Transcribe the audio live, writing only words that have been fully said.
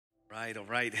All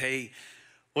right. Hey,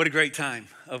 what a great time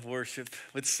of worship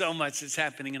with so much that's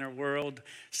happening in our world.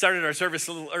 Started our service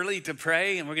a little early to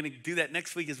pray, and we're going to do that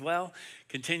next week as well.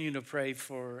 Continue to pray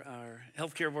for our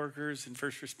healthcare workers and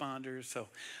first responders. So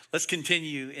let's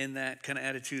continue in that kind of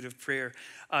attitude of prayer.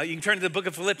 You can turn to the book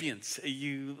of Philippians.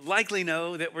 You likely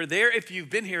know that we're there if you've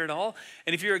been here at all.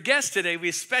 And if you're a guest today, we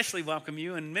especially welcome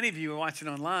you. And many of you are watching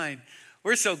online.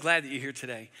 We're so glad that you're here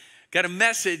today. Got a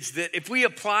message that if we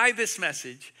apply this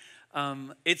message,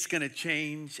 it's going to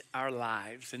change our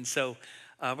lives. And so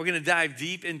we're going to dive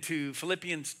deep into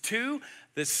Philippians 2.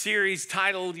 The series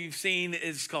title you've seen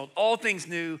is called All Things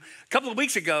New. A couple of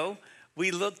weeks ago,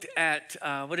 we looked at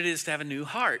what it is to have a new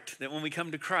heart. That when we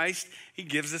come to Christ, he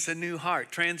gives us a new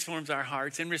heart, transforms our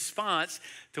hearts in response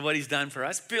to what he's done for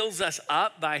us, fills us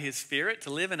up by his Spirit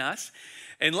to live in us.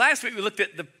 And last week, we looked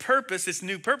at the purpose, this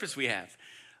new purpose we have.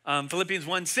 Philippians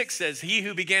 1:6 says, he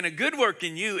who began a good work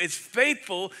in you is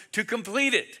faithful to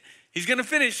complete it. He's going to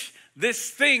finish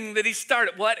this thing that he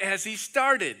started. What has he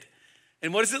started?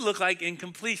 And what does it look like in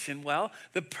completion? Well,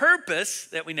 the purpose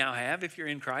that we now have, if you're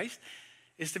in Christ,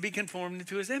 is to be conformed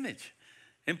into his image.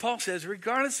 And Paul says,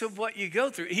 regardless of what you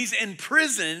go through, he's in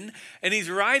prison and he's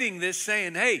writing this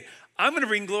saying, hey, I'm going to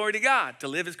bring glory to God. To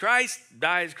live as Christ,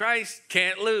 die as Christ,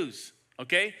 can't lose,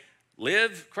 okay?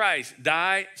 Live Christ,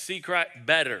 die, see Christ,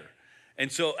 better.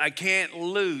 And so I can't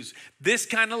lose. This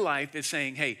kind of life is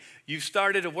saying, hey, you've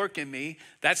started a work in me.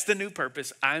 That's the new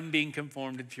purpose. I'm being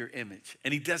conformed into your image.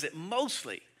 And he does it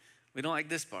mostly, we don't like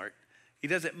this part, he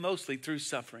does it mostly through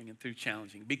suffering and through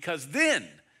challenging. Because then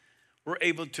we're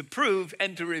able to prove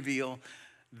and to reveal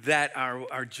that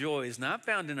our joy is not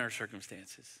found in our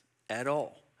circumstances at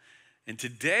all. And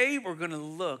today we're going to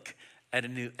look at a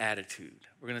new attitude.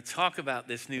 We're going to talk about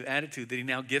this new attitude that he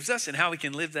now gives us and how we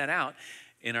can live that out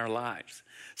in our lives.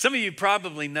 Some of you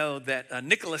probably know that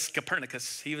Nicholas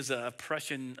Copernicus, he was a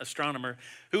Prussian astronomer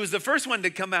who was the first one to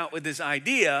come out with this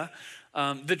idea,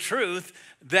 the truth,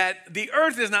 that the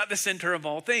earth is not the center of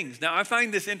all things. Now, I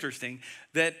find this interesting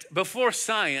that before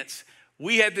science,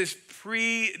 we had this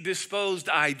predisposed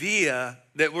idea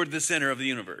that we're the center of the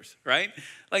universe, right?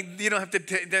 Like you don't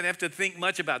have to think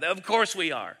much about that. Of course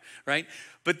we are, right?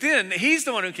 But then he's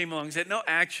the one who came along and said, no,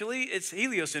 actually it's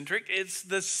heliocentric. It's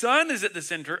the sun is at the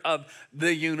center of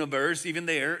the universe. Even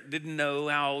there, didn't know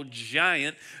how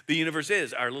giant the universe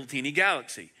is, our little teeny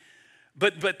galaxy.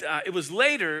 But it was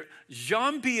later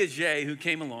Jean Piaget who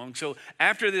came along. So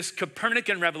after this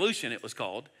Copernican revolution, it was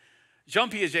called, Jean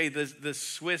Piaget, the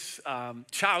Swiss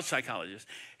child psychologist,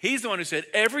 he's the one who said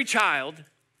every child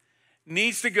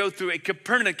needs to go through a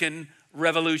Copernican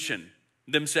revolution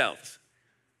themselves.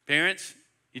 Parents,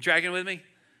 you tracking with me?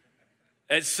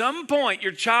 At some point,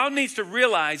 your child needs to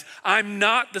realize I'm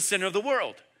not the center of the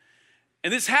world.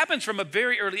 And this happens from a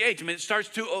very early age. I mean, it starts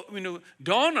to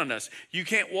dawn on us. You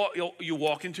can't walk, you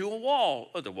walk into a wall.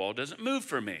 Oh, the wall doesn't move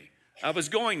for me. I was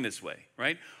going this way,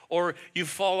 right? Or you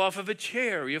fall off of a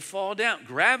chair, you fall down.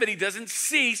 Gravity doesn't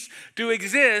cease to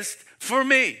exist for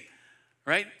me,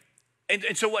 right?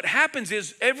 And so what happens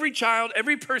is every child,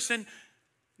 every person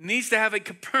needs to have a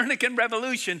Copernican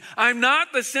revolution. I'm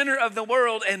not the center of the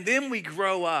world. And then we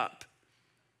grow up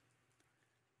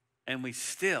and we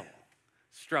still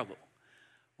struggle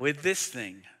with this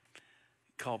thing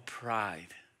called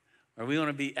pride, where we want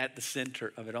to be at the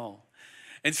center of it all.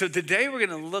 And so today we're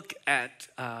going to look at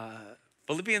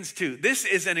Philippians 2. This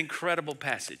is an incredible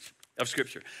passage of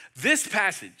Scripture. This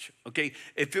passage, okay,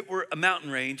 if it were a mountain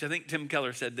range, I think Tim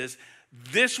Keller said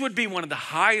this would be one of the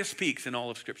highest peaks in all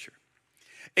of Scripture.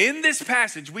 In this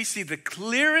passage, we see the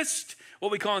clearest,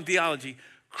 what we call in theology,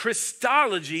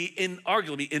 Christology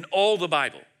arguably in all the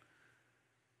Bible.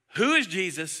 Who is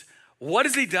Jesus? What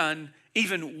has he done?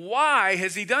 Even why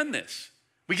has he done this?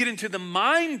 We get into the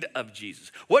mind of Jesus.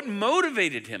 What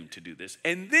motivated him to do this?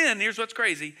 And then, here's what's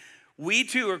crazy. We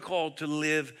too are called to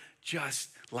live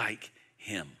just like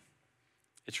him.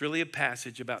 It's really a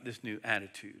passage about this new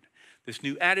attitude. This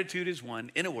new attitude is one,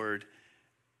 in a word,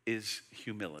 is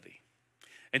humility.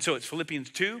 And so it's Philippians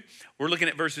 2. We're looking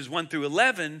at verses 1 through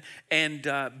 11.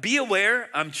 And be aware,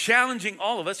 I'm challenging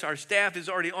all of us. Our staff is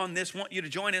already on this. Want you to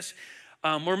join us.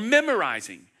 We're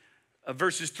memorizing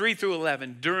verses 3 through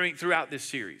 11 throughout this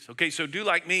series. Okay, so do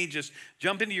like me, just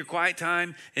jump into your quiet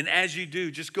time, and as you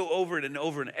do, just go over it and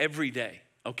over and every day,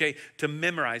 okay, to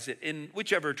memorize it in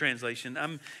whichever translation.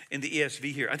 I'm in the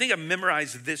ESV here. I think I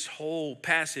memorized this whole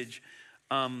passage,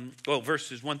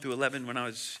 verses 1 through 11 when I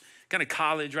was kind of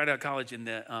right out of college in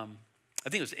the, I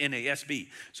think it was NASB.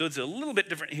 So it's a little bit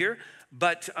different here,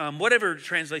 but whatever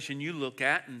translation you look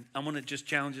at, and I want to just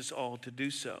challenge us all to do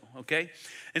so, okay?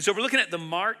 And so we're looking at the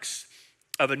marks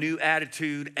of a new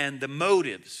attitude and the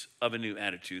motives of a new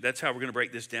attitude. That's how we're going to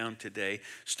break this down today,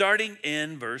 starting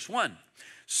in verse 1.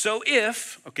 So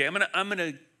if, okay, I'm going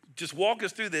to just walk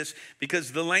us through this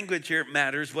because the language here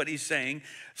matters, what he's saying.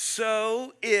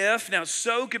 So if, now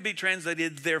so could be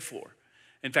translated therefore.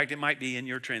 In fact, it might be in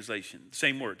your translation,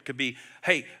 same word. Could be,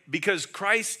 hey, because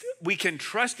Christ, we can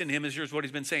trust in him, is here's what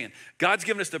he's been saying. God's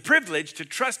given us the privilege to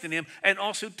trust in him and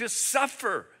also to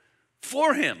suffer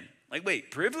for him. Like, wait,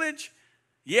 privilege?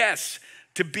 Yes,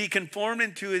 to be conformed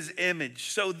into his image.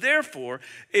 So therefore,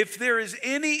 if there is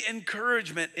any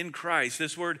encouragement in Christ,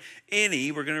 this word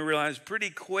any, we're going to realize pretty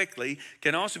quickly,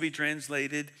 can also be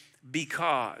translated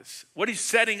because. What he's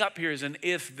setting up here is an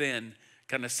if-then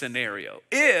kind of scenario.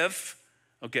 If,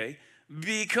 okay,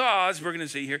 because we're going to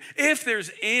see here, if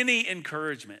there's any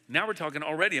encouragement, now we're talking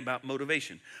already about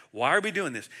motivation. Why are we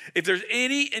doing this? If there's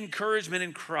any encouragement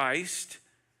in Christ,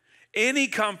 any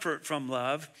comfort from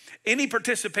love, any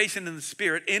participation in the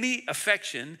Spirit, any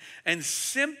affection and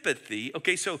sympathy.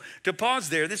 Okay, so to pause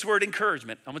there, this word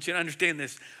encouragement, I want you to understand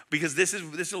this because this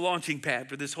is a launching pad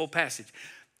for this whole passage.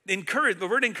 The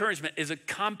word encouragement is a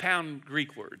compound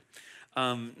Greek word.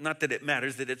 Not that it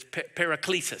matters that it's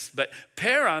paraklesis, but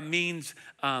para means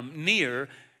near.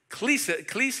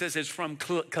 Klesis is from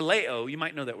kaleo. You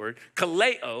might know that word.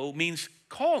 Kaleo means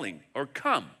calling or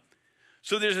come.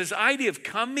 So there's this idea of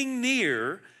coming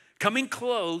near, coming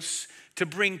close to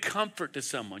bring comfort to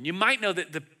someone. You might know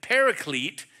that the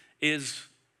paraclete is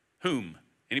whom?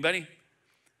 Anybody?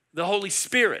 The Holy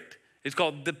Spirit is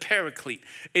called the paraclete.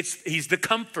 He's the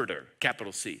comforter,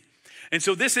 capital C. And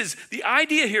so this is, the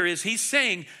idea here is he's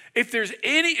saying, if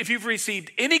you've received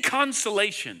any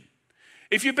consolation,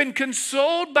 if you've been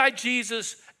consoled by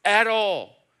Jesus at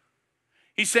all,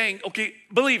 he's saying, okay,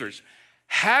 believers,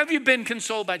 have you been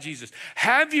consoled by Jesus?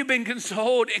 Have you been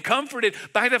consoled and comforted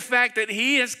by the fact that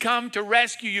he has come to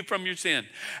rescue you from your sin?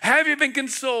 Have you been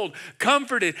consoled,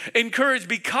 comforted, encouraged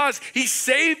because he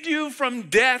saved you from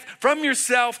death, from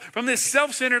yourself, from this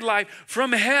self-centered life,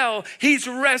 from hell? He's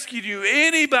rescued you.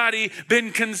 Anybody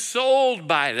been consoled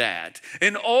by that?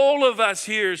 And all of us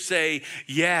here say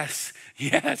yes,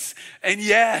 yes, and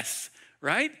yes,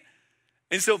 right?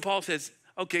 And so Paul says,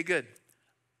 okay, good.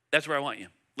 That's where I want you.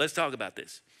 Let's talk about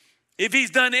this. If he's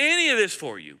done any of this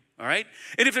for you, all right?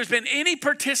 And if there's been any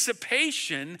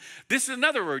participation, this is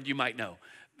another word you might know.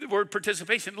 The word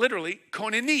participation, literally,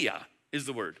 koinonia is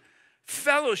the word.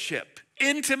 Fellowship,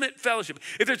 intimate fellowship.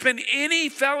 If there's been any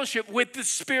fellowship with the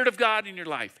Spirit of God in your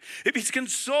life, if he's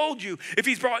consoled you, if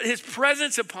he's brought his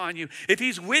presence upon you, if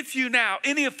he's with you now,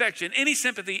 any affection, any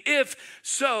sympathy, if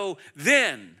so,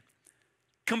 then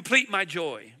complete my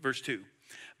joy, verse 2,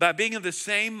 by being of the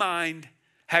same mind,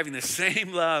 having the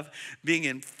same love, being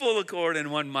in full accord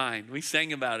and one mind. We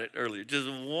sang about it earlier.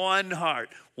 Just one heart,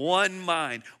 one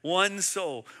mind, one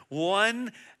soul,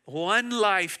 one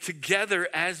life together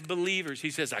as believers.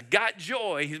 He says, I got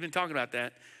joy. He's been talking about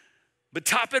that. But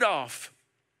top it off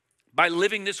by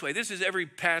living this way. This is every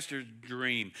pastor's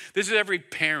dream. This is every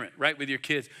parent, right, with your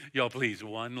kids. Y'all, please,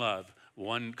 one love.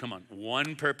 One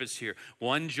purpose here,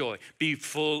 one joy, be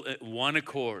full, one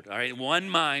accord, all right? One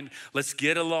mind, let's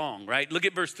get along, right? Look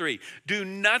at verse 3. Do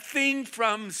nothing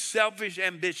from selfish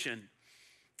ambition.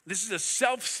 This is a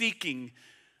self-seeking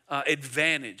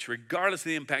advantage, regardless of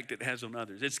the impact it has on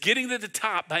others. It's getting to the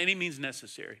top by any means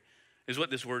necessary, is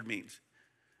what this word means.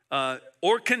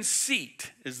 Or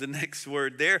conceit is the next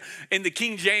word there. In the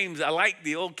King James, I like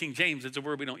the old King James. It's a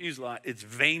word we don't use a lot. It's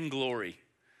vainglory.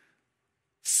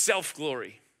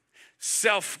 Self-glory,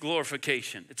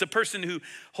 self-glorification. It's a person who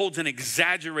holds an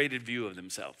exaggerated view of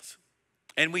themselves.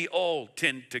 And we all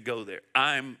tend to go there.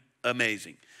 I'm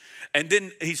amazing. And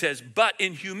then he says, but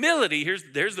in humility,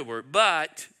 there's the word,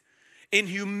 but in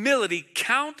humility,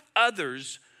 count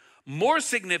others more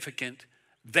significant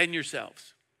than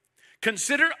yourselves.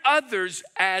 Consider others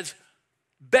as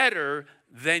better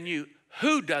than you.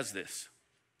 Who does this?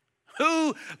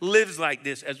 Who lives like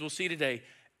this? As we'll see today,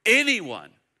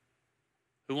 anyone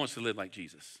who wants to live like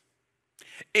Jesus.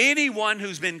 Anyone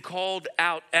who's been called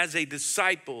out as a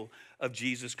disciple of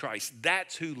Jesus Christ.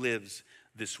 That's who lives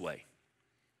this way.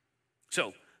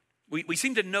 So we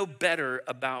seem to know better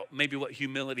about maybe what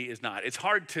humility is not. It's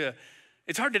hard to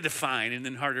define and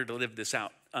then harder to live this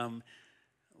out.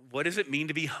 What does it mean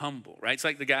to be humble, right? It's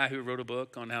like the guy who wrote a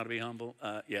book on how to be humble.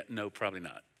 No, probably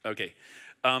not. Okay.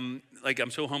 I'm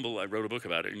so humble, I wrote a book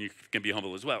about it, and you can be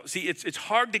humble as well. See, it's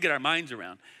hard to get our minds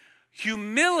around.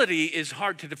 Humility is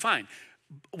hard to define.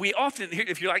 We often,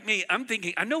 if you're like me, I'm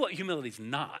thinking, I know what humility is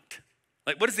not.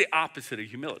 Like, what is the opposite of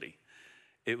humility?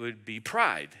 It would be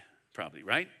pride, probably,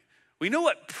 right? We know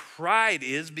what pride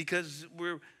is because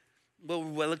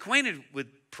well acquainted with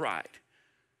pride.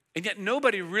 And yet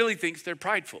nobody really thinks they're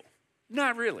prideful.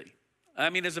 Not really. I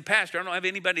mean, as a pastor, I don't have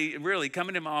anybody really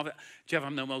coming in my office. Jeff,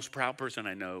 I'm the most proud person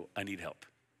I know. I need help.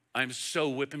 I'm so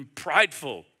whipping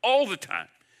prideful all the time.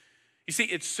 You see,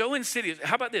 it's so insidious.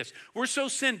 How about this? We're so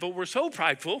sinful, we're so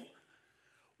prideful,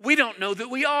 we don't know that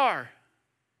we are.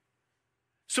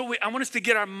 So I want us to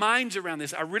get our minds around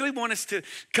this. I really want us to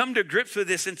come to grips with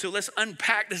this. And so let's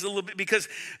unpack this a little bit because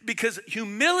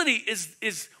humility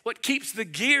is what keeps the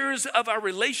gears of our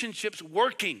relationships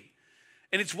working.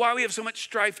 And it's why we have so much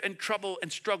strife and trouble and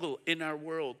struggle in our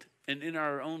world and in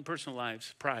our own personal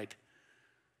lives, pride.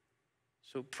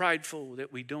 So prideful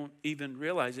that we don't even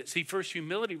realize it. See, first,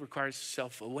 humility requires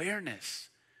self-awareness.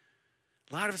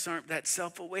 A lot of us aren't that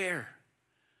self-aware.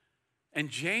 And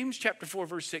James chapter 4,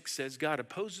 verse 6 says, God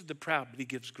opposes the proud, but he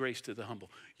gives grace to the humble.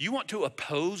 You want to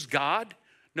oppose God?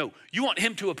 No, you want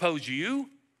him to oppose you?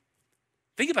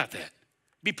 Think about that.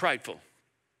 Be prideful.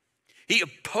 He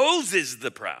opposes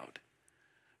the proud,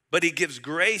 but he gives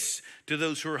grace to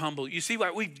those who are humble. You see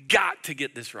why? We've got to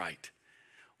get this right.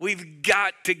 We've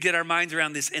got to get our minds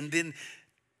around this and then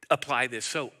apply this.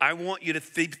 So I want you to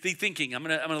be thinking, I'm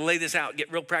gonna lay this out,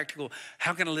 get real practical.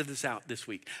 How can I live this out this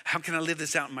week? How can I live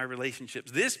this out in my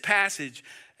relationships? This passage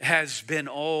has been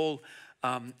all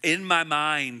in my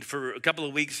mind for a couple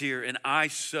of weeks here, and I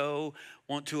so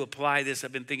want to apply this.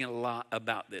 I've been thinking a lot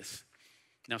about this.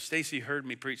 Now, Stacy heard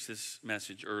me preach this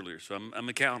message earlier, so I'm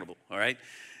accountable, all right?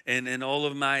 And all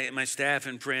of my staff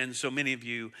and friends, so many of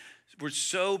you, we're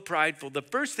so prideful. The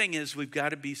first thing is we've got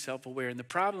to be self-aware. And the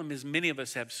problem is many of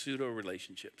us have pseudo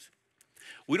relationships.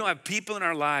 We don't have people in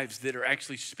our lives that are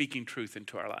actually speaking truth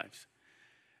into our lives.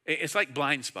 It's like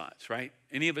blind spots, right?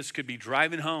 Any of us could be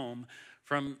driving home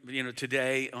from,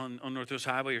 today on Northwest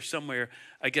Highway or somewhere.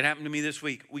 It could happen to me this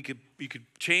week. You could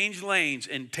change lanes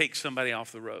and take somebody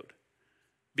off the road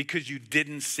because you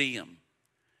didn't see them.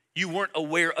 You weren't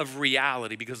aware of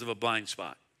reality because of a blind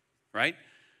spot, right?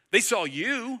 They saw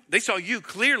you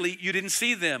clearly, you didn't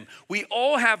see them. We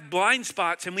all have blind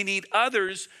spots and we need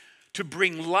others to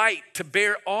bring light, to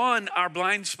bear on our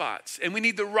blind spots. And we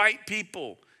need the right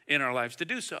people in our lives to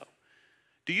do so.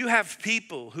 Do you have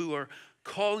people who are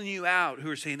calling you out,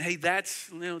 who are saying, hey, that's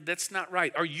not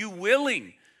right? Are you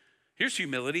willing, here's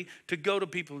humility, to go to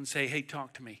people and say, hey,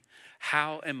 talk to me.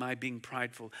 How am I being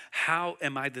prideful? How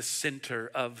am I the center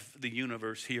of the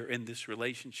universe here in this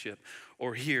relationship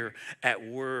or here at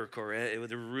work or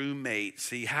with a roommate?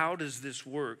 See, how does this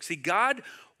work? See, God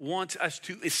wants us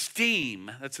to esteem,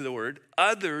 that's the word,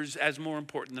 others as more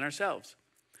important than ourselves.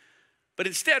 But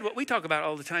instead, what we talk about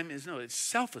all the time is, it's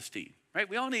self-esteem, right?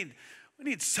 We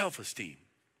need self-esteem.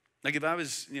 Like if I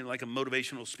was, like a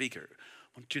motivational speaker,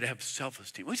 I want you to have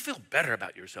self-esteem. Always feel better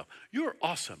about yourself. You're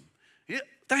awesome. Yeah,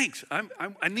 thanks.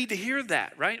 I need to hear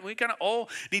that, right? We kind of all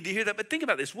need to hear that. But think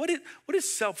about this. What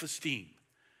is self-esteem?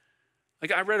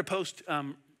 Like I read a post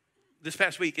this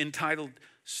past week entitled,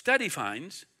 Study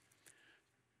Finds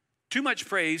Too Much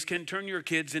Praise Can Turn Your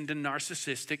Kids into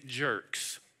Narcissistic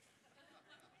Jerks.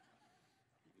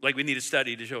 Like we need a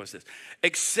study to show us this.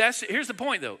 Here's the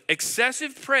point though.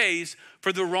 Excessive praise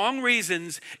for the wrong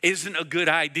reasons isn't a good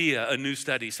idea, a new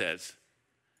study says.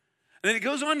 And then it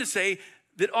goes on to say,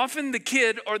 that often the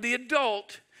kid or the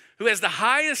adult who has the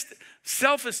highest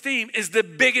self-esteem is the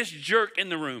biggest jerk in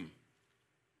the room.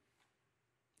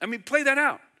 I mean, play that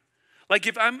out. Like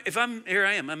if I'm here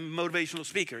I am, I'm a motivational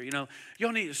speaker,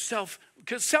 y'all need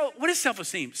what is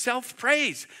self-esteem?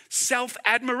 Self-praise,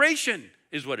 self-admiration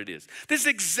is what it is. This is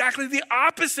exactly the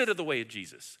opposite of the way of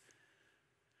Jesus.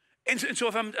 And so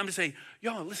if I'm to say,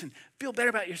 y'all, listen, feel better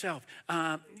about yourself.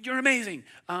 You're amazing.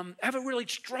 Have a really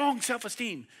strong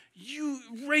self-esteem. You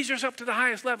raise yourself to the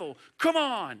highest level. Come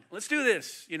on, let's do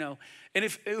this, And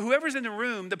if whoever's in the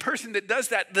room, the person that does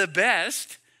that the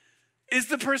best is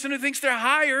the person who thinks they're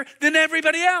higher than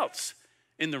everybody else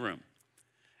in the room.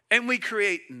 And we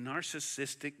create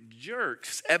narcissistic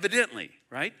jerks, evidently,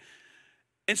 right?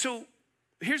 And so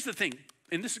here's the thing,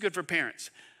 and this is good for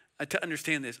parents to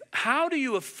understand this. How do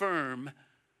you affirm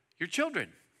your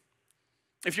children?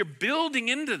 If you're building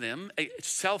into them a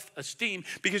self-esteem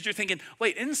because you're thinking,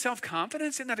 wait, isn't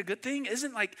self-confidence, isn't that a good thing?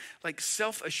 Isn't like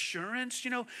self-assurance,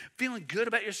 feeling good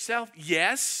about yourself?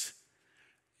 Yes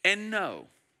and no.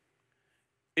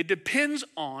 It depends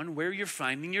on where you're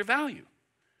finding your value.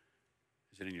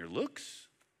 Is it in your looks?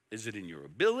 Is it in your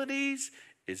abilities?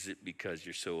 Is it because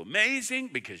you're so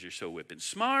amazing? Because you're so whipping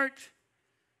smart?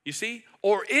 You see?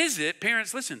 Or is it,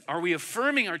 parents, listen, are we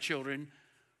affirming our children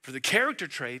for the character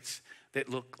traits that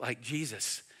look like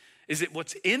Jesus? Is it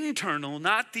what's internal,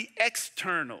 not the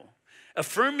external?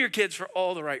 Affirm your kids for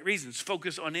all the right reasons.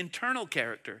 Focus on internal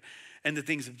character and the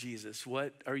things of Jesus.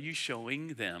 What are you showing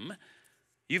them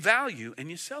you value and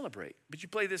you celebrate? But you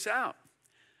play this out.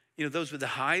 You know, those with the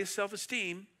highest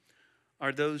self-esteem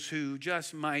are those who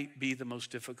just might be the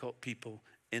most difficult people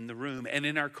in the room. And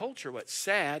in our culture, what's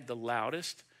sad, the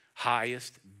loudest,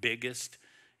 highest, biggest,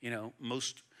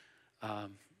 most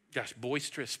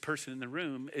boisterous person in the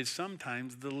room is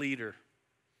sometimes the leader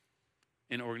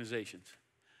in organizations.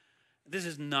 This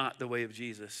is not the way of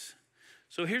Jesus.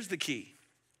 So here's the key.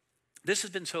 This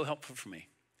has been so helpful for me.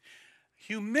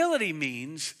 Humility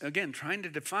means, again, trying to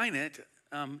define it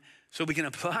so we can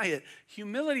apply it.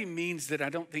 Humility means that I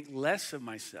don't think less of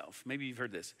myself. Maybe you've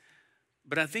heard this.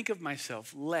 But I think of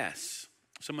myself less.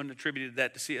 Someone attributed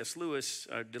that to C.S. Lewis.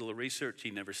 I did a little research.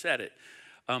 He never said it.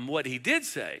 What he did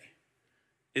say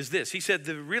is this. He said,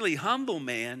 the really humble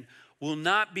man will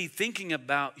not be thinking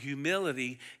about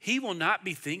humility. He will not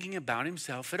be thinking about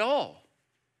himself at all.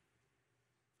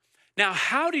 Now,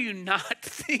 how do you not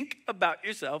think about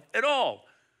yourself at all?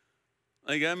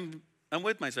 Like I'm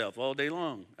with myself all day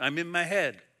long. I'm in my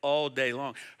head all day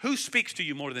long. Who speaks to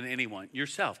you more than anyone?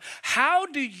 Yourself. How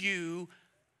do you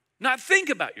not think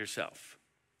about yourself?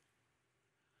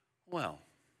 Well,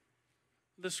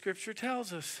 the scripture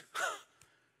tells us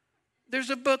there's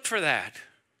a book for that.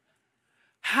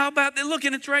 How about look,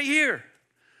 and it's right here.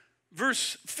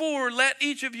 Verse 4, let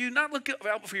each of you not look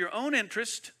out for your own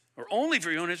interest, or only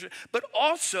for your own interest, but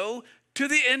also to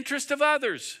the interest of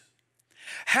others.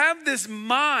 Have this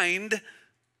mind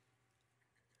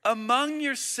among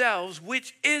yourselves,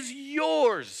 which is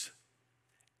yours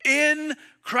in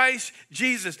Christ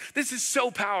Jesus. This is so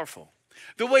powerful.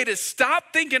 The way to stop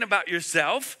thinking about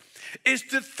yourself is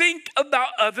to think about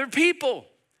other people.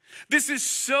 This is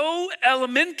so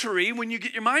elementary when you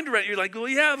get your mind around it. You're like, well,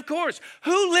 yeah, of course.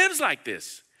 Who lives like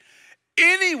this?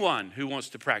 Anyone who wants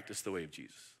to practice the way of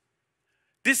Jesus.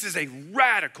 This is a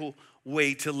radical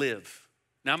way to live.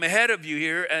 Now, I'm ahead of you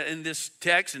here in this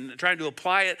text and trying to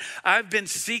apply it. I've been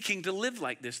seeking to live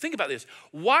like this. Think about this.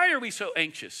 Why are we so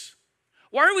anxious?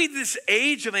 Why are we this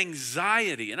age of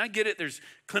anxiety? And I get it, there's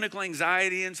clinical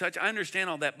anxiety and such. I understand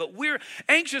all that. But we're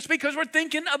anxious because we're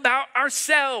thinking about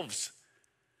ourselves.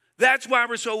 That's why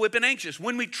we're so whipping anxious.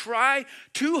 When we try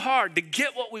too hard to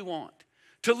get what we want,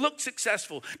 to look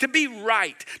successful, to be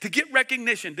right, to get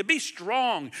recognition, to be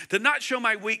strong, to not show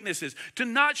my weaknesses, to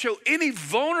not show any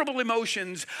vulnerable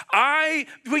emotions,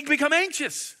 we become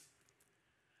anxious.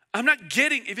 I'm not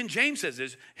getting, even James says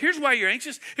this, here's why you're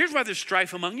anxious. Here's why there's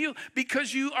strife among you,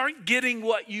 because you aren't getting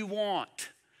what you want.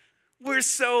 We're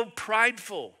so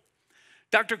prideful.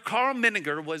 Dr. Carl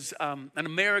Menninger was an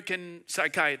American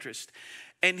psychiatrist,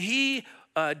 and he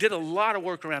did a lot of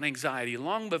work around anxiety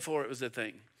long before it was a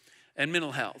thing, and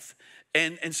mental health.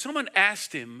 And someone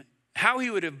asked him how he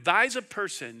would advise a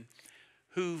person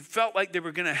who felt like they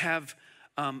were going to have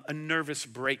a nervous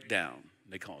breakdown,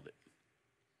 they called it.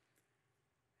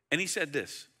 And he said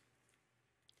this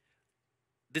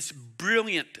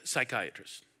brilliant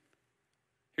psychiatrist,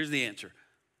 here's the answer.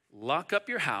 Lock up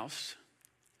your house,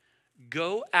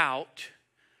 go out,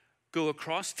 go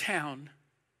across town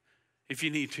if you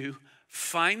need to,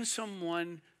 find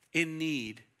someone in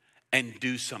need and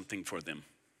do something for them.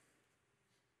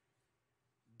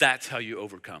 That's how you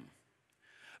overcome.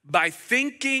 By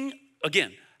thinking,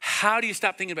 again, how do you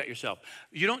stop thinking about yourself?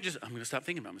 You don't just, I'm going to stop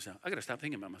thinking about myself. I got to stop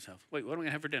thinking about myself. Wait, what am I going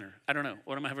to have for dinner? I don't know.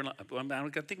 What am I having? I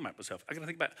got to think about myself. I got to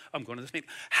think about, I'm going to this meeting.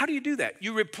 How do you do that?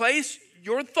 You replace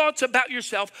your thoughts about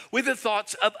yourself with the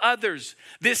thoughts of others.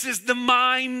 This is the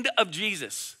mind of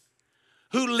Jesus,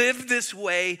 who lived this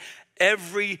way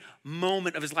every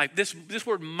moment of his life. This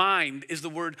word mind is the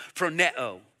word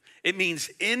phroneo. It means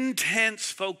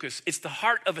intense focus. It's the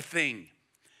heart of a thing.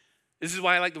 This is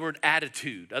why I like the word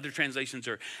attitude. Other translations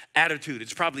are attitude.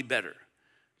 It's probably better.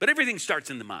 But everything starts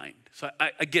in the mind. So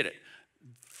I get it.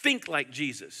 Think like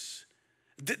Jesus.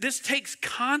 This takes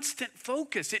constant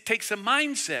focus. It takes a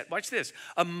mindset. Watch this.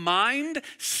 A mind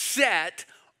set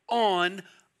on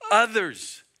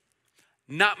others,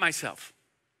 not myself.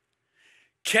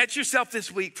 Catch yourself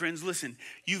this week, friends. Listen,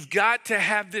 you've got to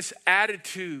have this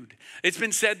attitude. It's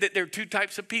been said that there are two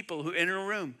types of people who enter a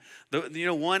room.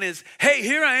 One is, hey,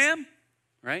 here I am,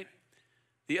 right?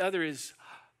 The other is,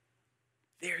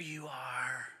 there you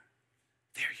are.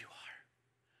 There you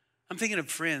are. I'm thinking of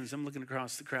friends. I'm looking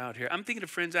across the crowd here. I'm thinking of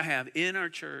friends I have in our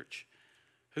church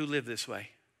who live this way.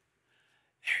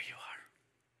 There you are.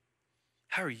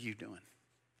 How are you doing?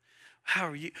 How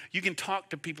are you? You can talk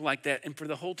to people like that, and for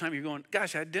the whole time you're going,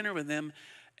 gosh, I had dinner with them,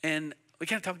 and we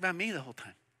can't talk about me the whole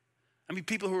time. I mean,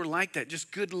 people who are like that,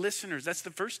 just good listeners. That's the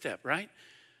first step, right?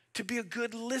 to be a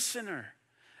good listener.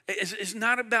 It's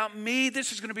not about me.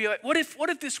 This is going to be like, what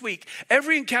if this week,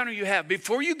 every encounter you have,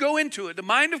 before you go into it, the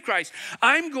mind of Christ,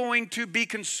 I'm going to be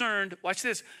concerned, watch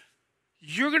this,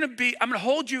 I'm going to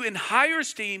hold you in higher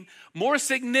esteem, more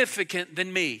significant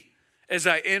than me as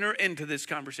I enter into this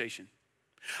conversation.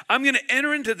 I'm going to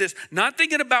enter into this not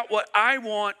thinking about what I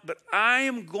want, but I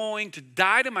am going to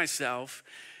die to myself,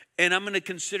 and I'm going to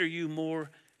consider you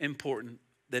more important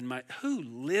than who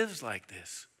lives like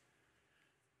this?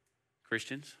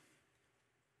 Christians.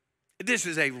 This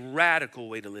is a radical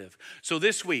way to live. So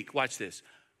this week, watch this.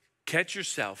 Catch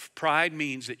yourself. Pride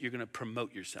means that you're going to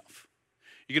promote yourself.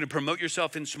 You're going to promote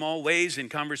yourself in small ways, in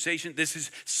conversation. This is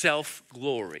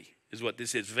self-glory, is what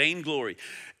this is, vainglory.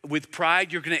 With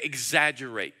pride, you're going to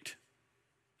exaggerate.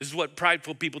 This is what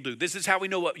prideful people do. This is how we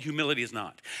know what humility is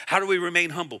not. How do we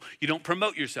remain humble? You don't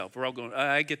promote yourself. We're all going,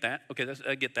 I get that. Okay,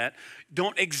 I get that.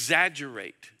 Don't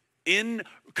exaggerate in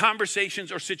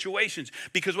conversations or situations,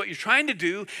 because what you're trying to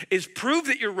do is prove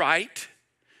that you're right,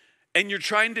 and you're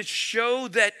trying to show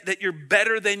that you're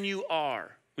better than you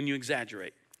are when you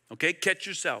exaggerate. Okay, catch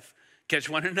yourself, catch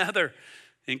one another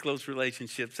in close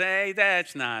relationships. Hey,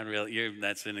 that's not real.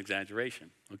 That's an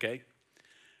exaggeration. Okay,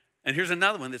 and here's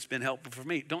another one that's been helpful for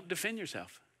me. Don't defend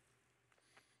yourself.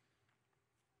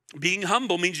 Being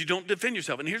humble means you don't defend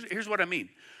yourself, and here's what I mean.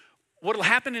 What will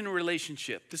happen in a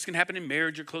relationship, this can happen in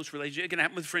marriage or close relationship, it can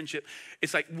happen with friendship.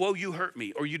 It's like, whoa, you hurt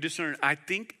me, or you discern, I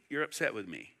think you're upset with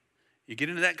me. You get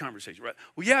into that conversation, right?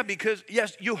 Well, yeah, because,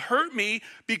 yes, you hurt me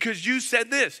because you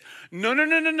said this. No,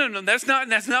 that's not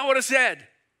what I said.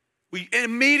 We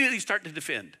immediately start to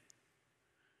defend.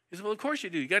 He said, well, of course you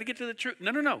do. You got to get to the truth.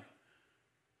 No.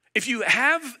 If you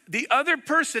have the other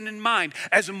person in mind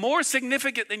as more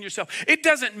significant than yourself, it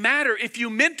doesn't matter if you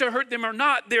meant to hurt them or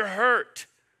not, they're hurt.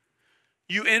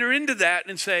 You enter into that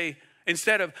and say,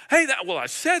 instead of, hey, I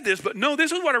said this, but no,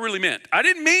 this is what I really meant. I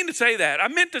didn't mean to say that. I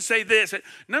meant to say this.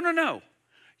 No.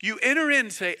 You enter in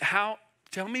and say,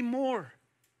 tell me more.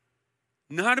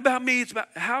 Not about me, it's about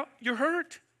how you're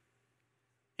hurt.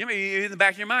 You know, in the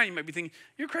back of your mind, you might be thinking,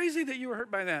 you're crazy that you were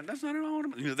hurt by that. That's not at all.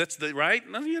 That's the right.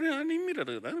 No, you don't need me to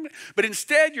do that. But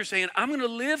instead, you're saying, I'm going to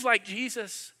live like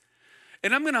Jesus,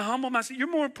 and I'm going to humble myself.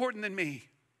 You're more important than me.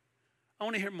 I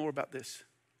want to hear more about this.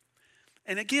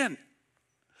 And again,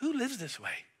 who lives this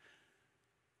way?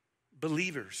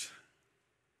 Believers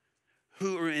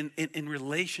who are in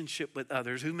relationship with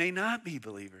others who may not be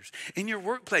believers. In your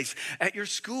workplace, at your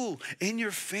school, in your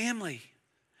family.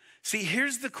 See,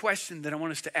 here's the question that I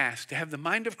want us to ask, to have the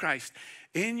mind of Christ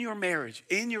in your marriage,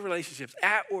 in your relationships,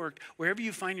 at work, wherever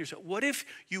you find yourself. What if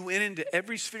you went into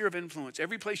every sphere of influence,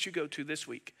 every place you go to this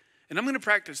week? And I'm going to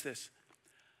practice this.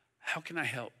 How can I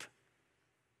help?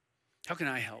 How can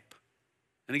I help?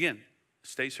 And again,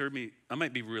 Stace heard me. I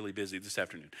might be really busy this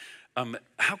afternoon.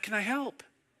 How can I help?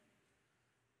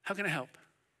 How can I help?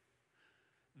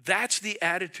 That's the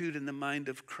attitude in the mind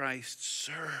of Christ.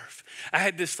 Serve. I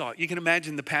had this thought. You can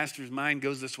imagine the pastor's mind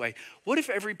goes this way. What if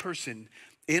every person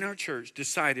in our church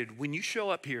decided when you show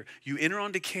up here, you enter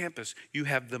onto campus, you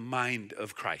have the mind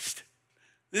of Christ?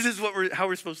 This is how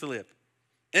we're supposed to live.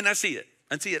 And I see it.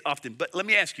 I see it often. But let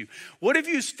me ask you, what if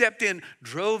you stepped in,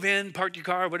 drove in, parked your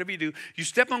car, whatever you do, you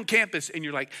step on campus and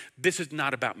you're like, this is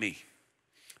not about me.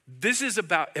 This is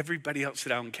about everybody else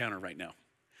that I'll encounter right now.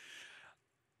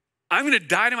 I'm going to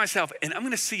die to myself and I'm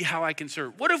going to see how I can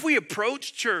serve. What if we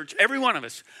approach church, every one of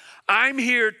us, I'm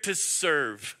here to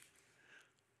serve.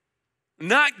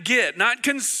 Not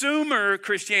consumer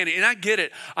Christianity. And I get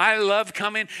it. I love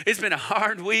coming. It's been a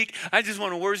hard week. I just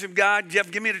want to worship God.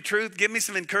 Jeff, give me the truth. Give me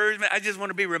some encouragement. I just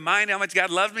want to be reminded how much God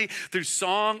loves me through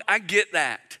song. I get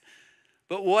that.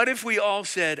 But what if we all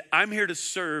said, I'm here to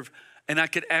serve, and I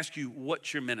could ask you,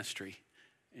 what's your ministry?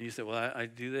 And you said, well, I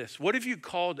do this. What if you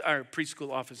called our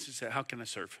preschool office and said, how can I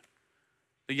serve?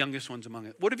 The youngest ones among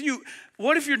us. What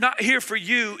if you're not here for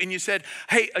you and you said,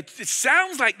 hey, it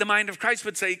sounds like the mind of Christ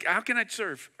would say, how can I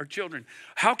serve our children?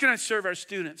 How can I serve our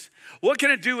students? What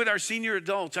can I do with our senior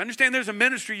adults? I understand there's a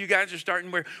ministry you guys are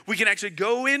starting where we can actually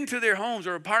go into their homes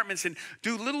or apartments and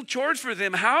do little chores for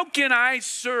them. How can I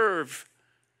serve?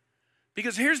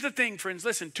 Because here's the thing, friends,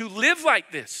 listen, to live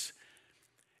like this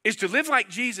is to live like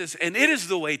Jesus, and it is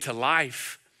the way to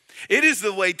life. It is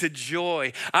the way to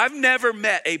joy. I've never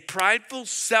met a prideful,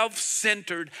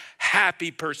 self-centered,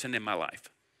 happy person in my life.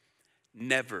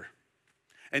 Never.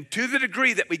 And to the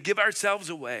degree that we give ourselves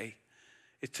away,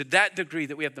 it's to that degree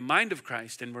that we have the mind of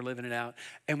Christ and we're living it out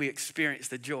and we experience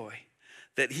the joy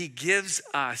that he gives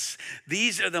us.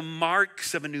 These are the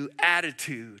marks of a new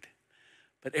attitude.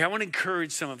 But I want to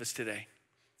encourage some of us today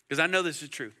because I know this is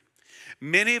true.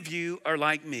 Many of you are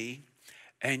like me,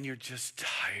 and you're just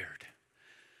tired.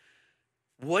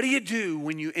 What do you do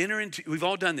when you enter into, we've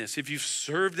all done this. If you've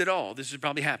served at all, this has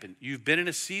probably happened. You've been in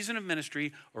a season of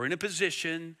ministry or in a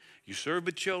position, you served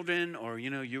with children, or,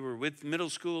 you were with middle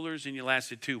schoolers and you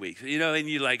lasted 2 weeks, and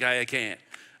you're like, I can't.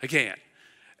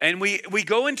 And we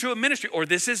go into a ministry, or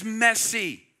this is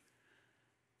messy.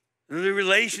 The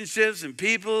relationships and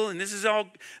people, and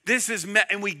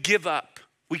and we give up.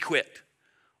 We quit.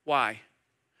 Why?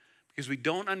 Because we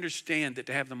don't understand that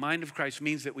to have the mind of Christ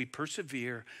means that we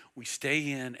persevere, we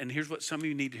stay in, and here's what some of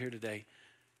you need to hear today.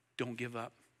 Don't give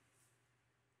up.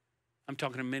 I'm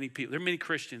talking to many people. There are many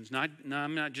Christians.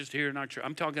 I'm not just here in our church.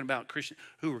 I'm talking about Christians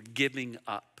who are giving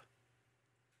up.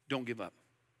 Don't give up.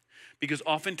 Because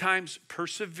oftentimes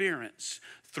perseverance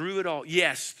through it all,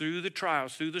 yes, through the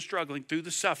trials, through the struggling, through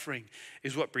the suffering,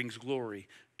 is what brings glory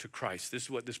to Christ. This is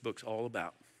what this book's all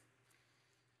about.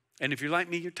 And if you're like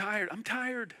me, you're tired. I'm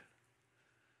tired.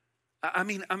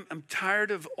 I'm tired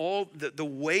of all the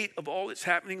weight of all that's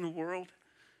happening in the world.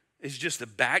 Is just the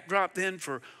backdrop then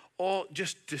for all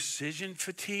just decision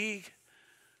fatigue,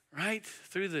 right?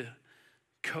 Through the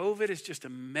COVID, it's just a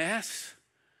mess.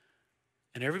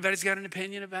 And everybody's got an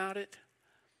opinion about it.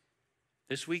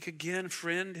 This week again, a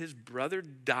friend, his brother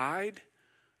died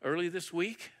early this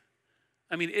week.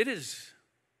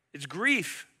 It's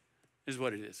grief is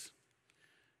what it is.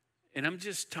 And I'm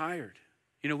just tired.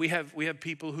 We have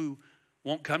people who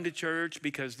won't come to church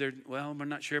because we're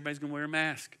not sure everybody's going to wear a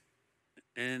mask.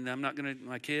 And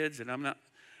my kids, and I'm not.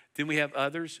 Then we have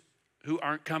others who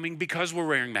aren't coming because we're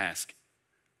wearing masks.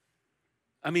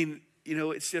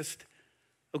 It's just,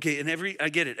 okay, and I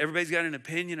get it. Everybody's got an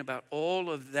opinion about all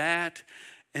of that.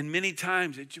 And many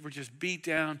times we're just beat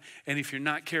down. And if you're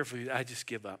not careful, I just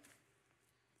give up.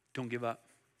 Don't give up.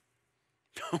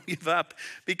 Don't give up,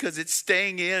 because it's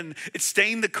staying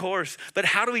the course. But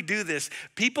how do we do this?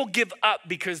 People give up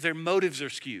because their motives are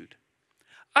skewed.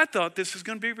 I thought this was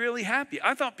going to be really happy.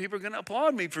 I thought people were going to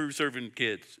applaud me for serving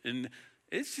kids. And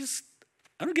it's just,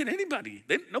 I don't get anybody.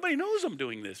 Nobody knows I'm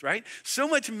doing this, right? So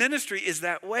much ministry is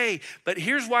that way. But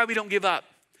here's why we don't give up.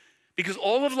 Because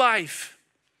all of life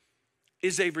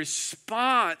is a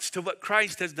response to what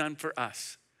Christ has done for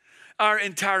us. Our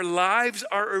entire lives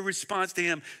are a response to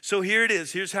him. So here it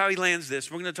is. Here's how he lands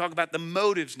this. We're going to talk about the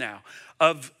motives now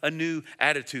of a new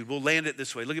attitude. We'll land it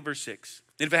this way. Look at verse 6.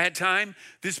 And if I had time,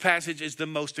 this passage is the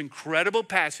most incredible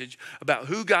passage about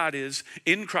who God is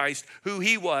in Christ, who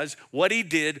he was, what he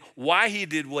did, why he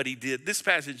did what he did. This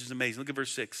passage is amazing. Look at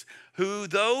verse 6. Who,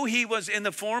 though he was in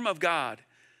the form of God,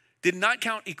 did not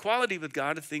count equality with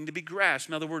God a thing to be grasped.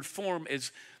 Now, the word form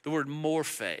is the word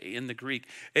morphe in the Greek.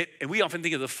 And we often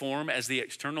think of the form as the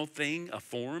external thing, a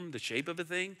form, the shape of a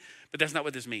thing. But that's not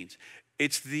what this means.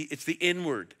 It's the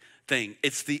inward thing.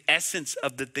 It's the essence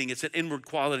of the thing. It's an inward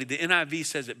quality. The NIV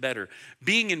says it better.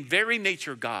 Being in very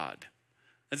nature God.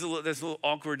 That's a little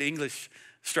awkward English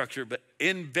structure, but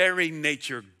in very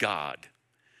nature God.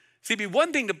 See, it'd be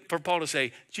one thing for Paul to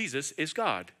say, Jesus is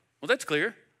God. Well, that's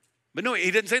clear. But no,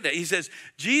 he didn't say that. He says,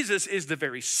 Jesus is the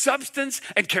very substance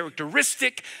and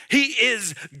characteristic. He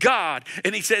is God.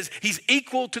 And he says he's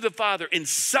equal to the Father in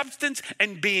substance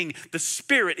and being the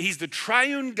Spirit. He's the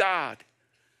triune God.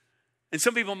 And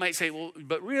some people might say, well,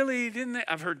 but really, didn't they?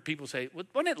 I've heard people say, well,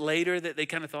 wasn't it later that they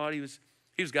kind of thought he was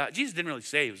God? Jesus didn't really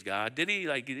say he was God, did he?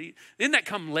 Didn't that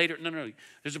come later? No.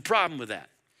 There's a problem with that.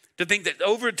 To think that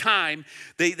over time,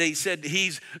 they said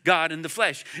he's God in the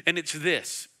flesh. And it's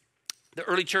this. The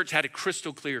early church had a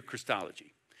crystal clear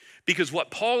Christology. Because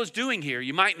what Paul is doing here,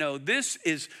 you might know, this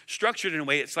is structured in a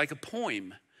way, it's like a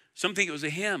poem. Some think it was a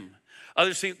hymn.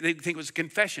 Others think it was a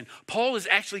confession. Paul is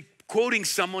actually quoting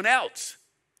someone else.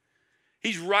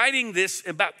 He's writing this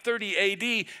about 30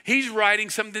 AD. He's writing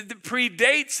something that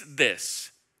predates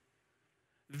this.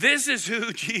 This is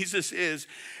who Jesus is.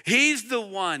 He's the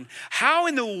one. How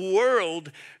in the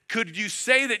world could you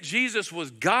say that Jesus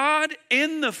was God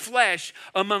in the flesh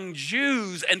among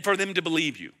Jews and for them to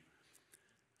believe you?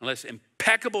 Unless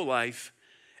impeccable life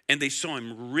and they saw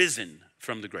him risen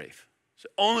from the grave. It's the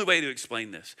only way to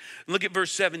explain this. Look at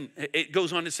verse 7. It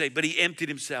goes on to say, but he emptied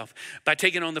himself by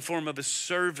taking on the form of a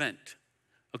servant.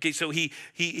 Okay, so he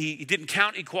didn't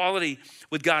count equality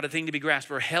with God a thing to be grasped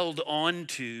or held on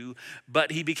to, but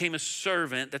he became a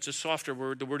servant. That's a softer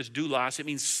word. The word is doulos. It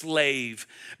means slave,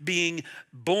 being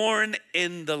born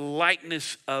in the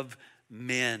likeness of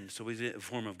men. So is it a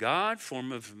form of God,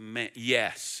 form of man?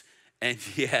 Yes. And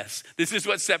yes, this is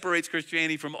what separates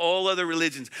Christianity from all other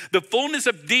religions. The fullness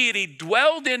of deity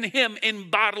dwelled in him in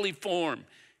bodily form,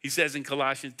 he says in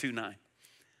Colossians 2:9.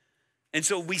 And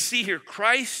so we see here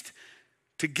Christ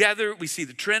Together, we see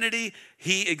the Trinity.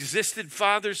 He existed,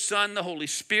 Father, Son, the Holy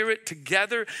Spirit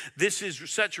together. This is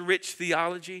such rich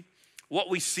theology. What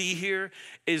we see here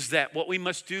is that what we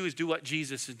must do is do what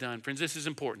Jesus has done. Friends, this is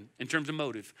important in terms of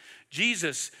motive.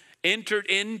 Jesus entered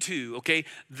into,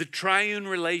 the triune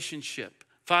relationship,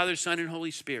 Father, Son, and Holy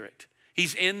Spirit.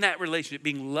 He's in that relationship,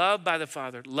 being loved by the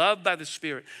Father, loved by the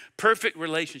Spirit, perfect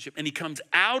relationship. And he comes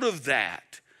out of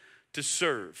that to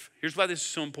serve. Here's why this is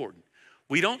so important.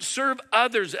 We don't serve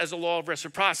others as a law of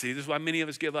reciprocity. This is why many of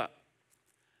us give up.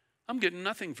 I'm getting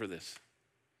nothing for this.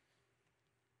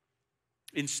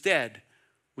 Instead,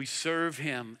 we serve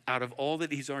him out of all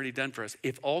that he's already done for us.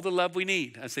 If all the love we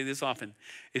need, I say this often,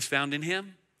 is found in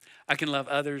him, I can love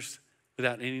others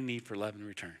without any need for love in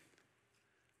return.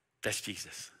 That's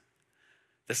Jesus.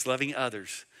 That's loving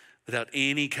others without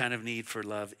any kind of need for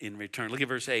love in return. Look at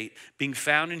verse 8. Being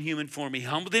found in human form, he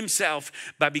humbled himself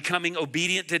by becoming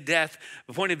obedient to death,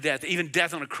 the point of death, even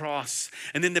death on a cross.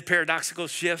 And then the paradoxical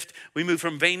shift, we move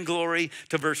from vainglory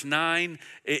to verse 9.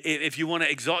 If you want to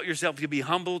exalt yourself, you'll be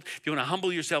humbled. If you want to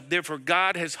humble yourself, therefore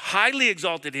God has highly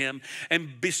exalted him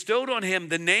and bestowed on him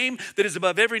the name that is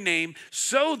above every name,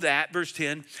 so that, verse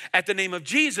 10, at the name of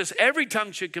Jesus, every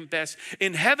tongue should confess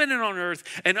in heaven and on earth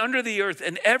and under the earth,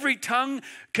 and every tongue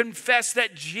confess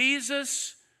that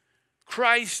Jesus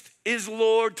Christ is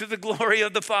Lord to the glory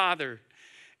of the Father.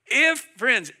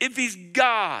 Friends, if he's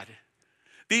God,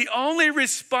 the only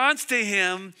response to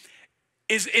him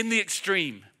is in the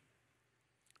extreme.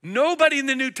 Nobody in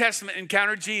the New Testament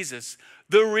encountered Jesus,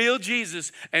 the real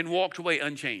Jesus, and walked away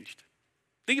unchanged.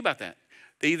 Think about that.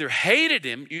 They either hated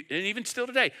him, and even still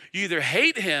today, you either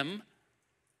hate him,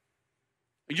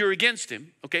 you're against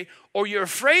him, or you're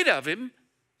afraid of him,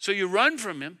 so you run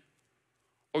from him,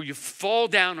 or you fall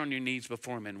down on your knees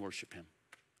before him and worship him.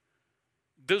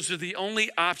 Those are the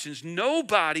only options.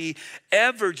 Nobody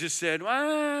ever just said,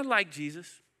 well, I like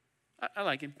Jesus. I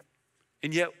like him.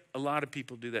 And yet a lot of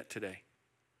people do that today.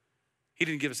 He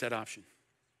didn't give us that option.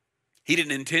 He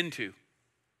didn't intend to.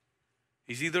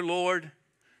 He's either Lord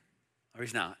or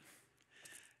he's not.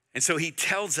 And so he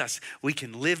tells us we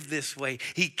can live this way.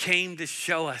 He came to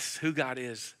show us who God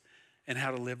is and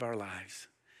how to live our lives.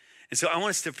 And so I want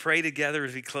us to pray together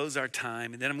as we close our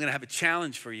time. And then I'm going to have a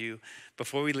challenge for you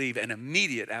before we leave, an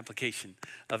immediate application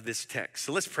of this text.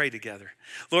 So let's pray together.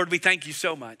 Lord, we thank you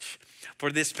so much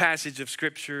for this passage of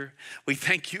Scripture. We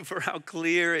thank you for how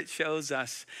clear it shows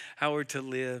us how we're to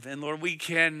live. And Lord, we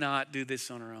cannot do this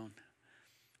on our own.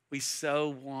 We so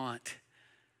want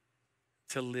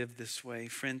to live this way.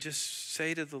 Friend, just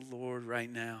say to the Lord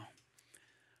right now,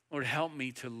 Lord, help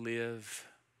me to live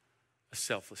a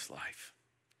selfless life.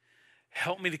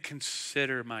 Help me to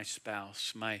consider my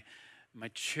spouse, my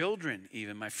children,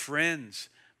 even my friends,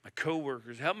 my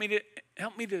coworkers. Help me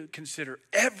to consider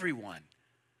everyone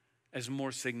as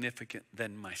more significant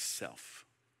than myself.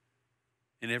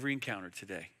 In every encounter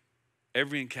today,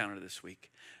 every encounter this week,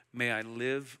 may I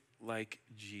live like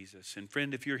Jesus. And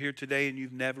friend, if you're here today and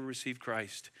you've never received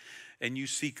Christ, and you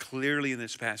see clearly in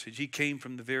this passage, he came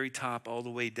from the very top all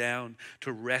the way down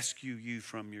to rescue you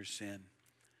from your sin.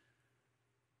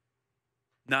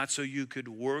 Not so you could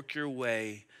work your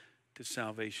way to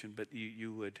salvation, but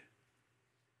you would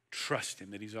trust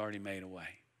him that he's already made a way.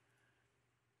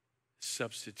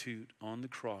 Substitute on the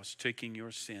cross, taking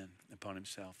your sin upon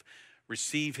himself.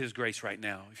 Receive his grace right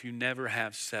now. If you never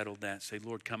have settled that, say,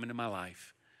 Lord, come into my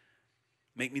life.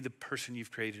 Make me the person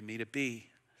you've created me to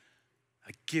be.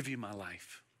 I give you my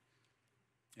life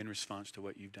in response to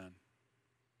what you've done.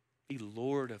 Be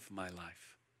Lord of my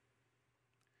life.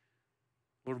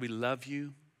 Lord, we love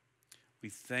you. We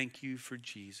thank you for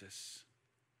Jesus.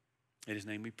 In his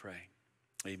name we pray.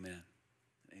 Amen.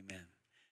 Amen.